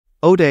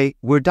Today,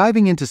 we're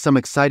diving into some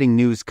exciting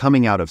news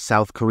coming out of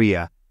South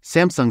Korea.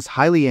 Samsung's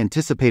highly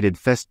anticipated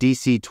Fest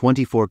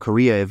DC24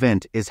 Korea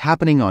event is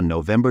happening on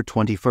November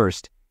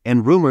 21st,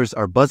 and rumors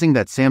are buzzing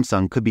that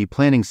Samsung could be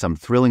planning some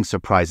thrilling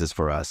surprises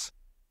for us.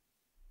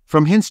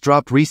 From hints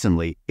dropped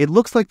recently, it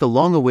looks like the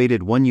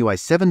long-awaited One UI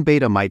 7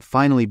 beta might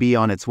finally be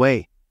on its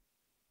way.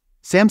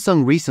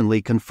 Samsung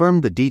recently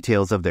confirmed the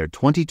details of their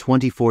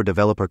 2024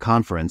 developer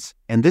conference,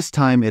 and this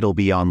time it'll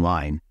be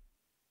online.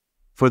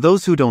 For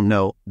those who don't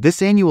know,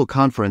 this annual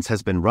conference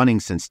has been running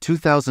since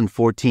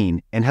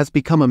 2014 and has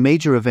become a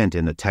major event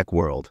in the tech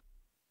world.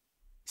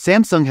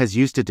 Samsung has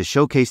used it to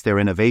showcase their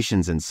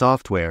innovations in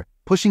software,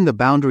 pushing the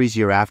boundaries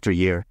year after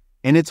year,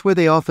 and it's where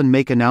they often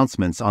make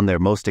announcements on their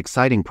most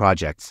exciting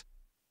projects.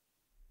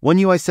 One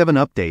UI 7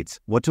 updates,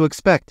 what to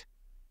expect.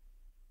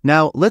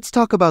 Now, let's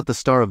talk about the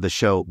star of the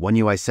show, One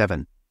UI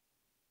 7.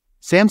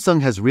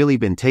 Samsung has really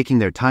been taking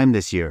their time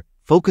this year,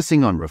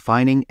 focusing on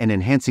refining and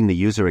enhancing the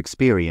user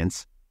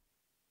experience.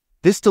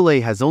 This delay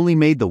has only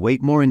made the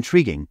wait more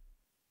intriguing.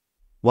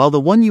 While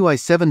the One UI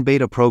 7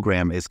 beta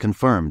program is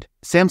confirmed,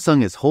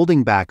 Samsung is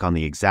holding back on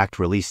the exact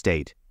release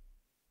date.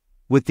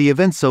 With the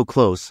event so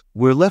close,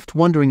 we're left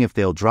wondering if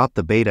they'll drop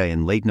the beta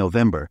in late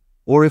November,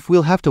 or if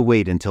we'll have to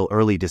wait until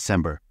early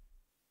December.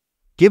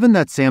 Given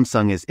that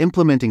Samsung is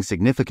implementing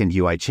significant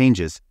UI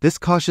changes, this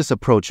cautious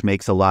approach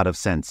makes a lot of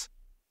sense.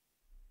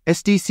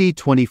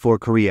 SDC24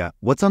 Korea,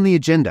 what's on the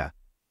agenda?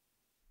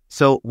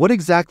 So, what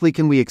exactly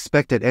can we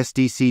expect at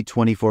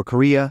SDC24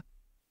 Korea?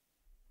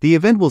 The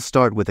event will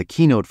start with a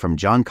keynote from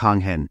John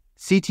Kong-hen,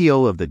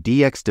 CTO of the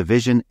DX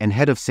division and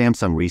head of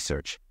Samsung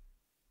Research.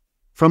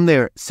 From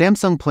there,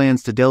 Samsung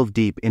plans to delve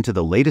deep into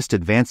the latest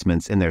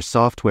advancements in their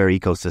software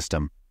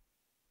ecosystem.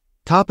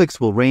 Topics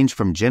will range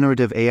from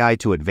generative AI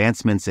to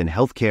advancements in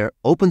healthcare,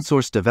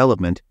 open-source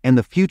development, and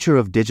the future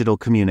of digital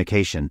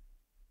communication.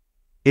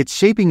 It's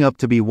shaping up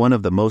to be one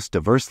of the most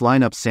diverse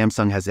lineups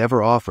Samsung has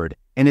ever offered,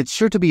 and it's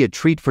sure to be a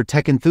treat for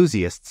tech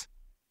enthusiasts.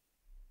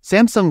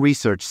 Samsung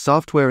Research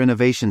Software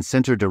Innovation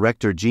Center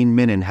Director Jean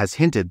Minin has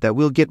hinted that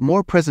we'll get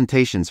more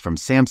presentations from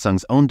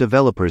Samsung's own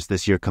developers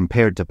this year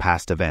compared to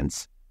past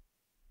events.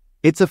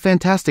 It's a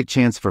fantastic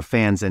chance for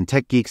fans and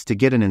tech geeks to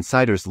get an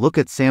insider's look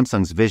at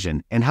Samsung's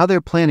vision and how they're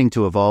planning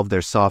to evolve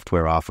their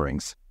software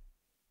offerings.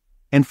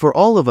 And for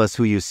all of us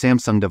who use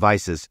Samsung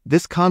devices,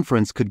 this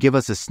conference could give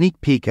us a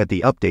sneak peek at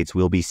the updates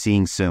we'll be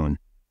seeing soon.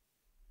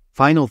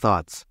 Final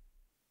thoughts.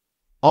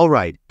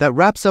 Alright, that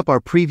wraps up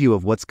our preview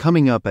of what's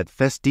coming up at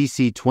Fest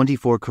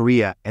DC24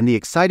 Korea and the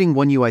exciting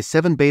One UI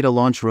 7 beta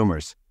launch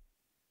rumors.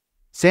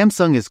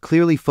 Samsung is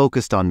clearly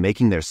focused on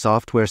making their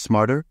software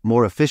smarter,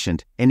 more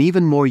efficient, and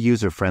even more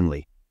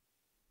user-friendly.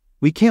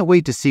 We can't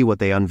wait to see what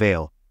they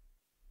unveil.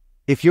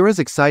 If you're as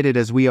excited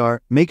as we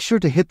are, make sure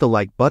to hit the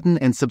like button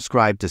and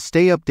subscribe to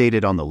stay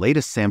updated on the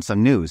latest Samsung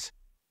news.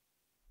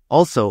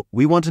 Also,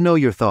 we want to know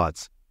your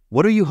thoughts.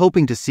 What are you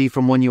hoping to see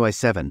from One UI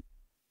 7?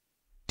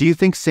 Do you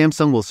think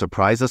Samsung will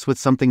surprise us with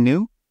something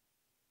new?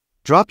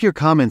 Drop your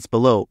comments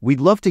below,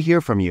 we'd love to hear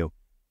from you.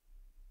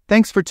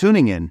 Thanks for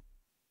tuning in.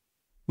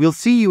 We'll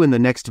see you in the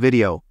next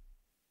video.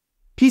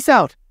 Peace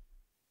out.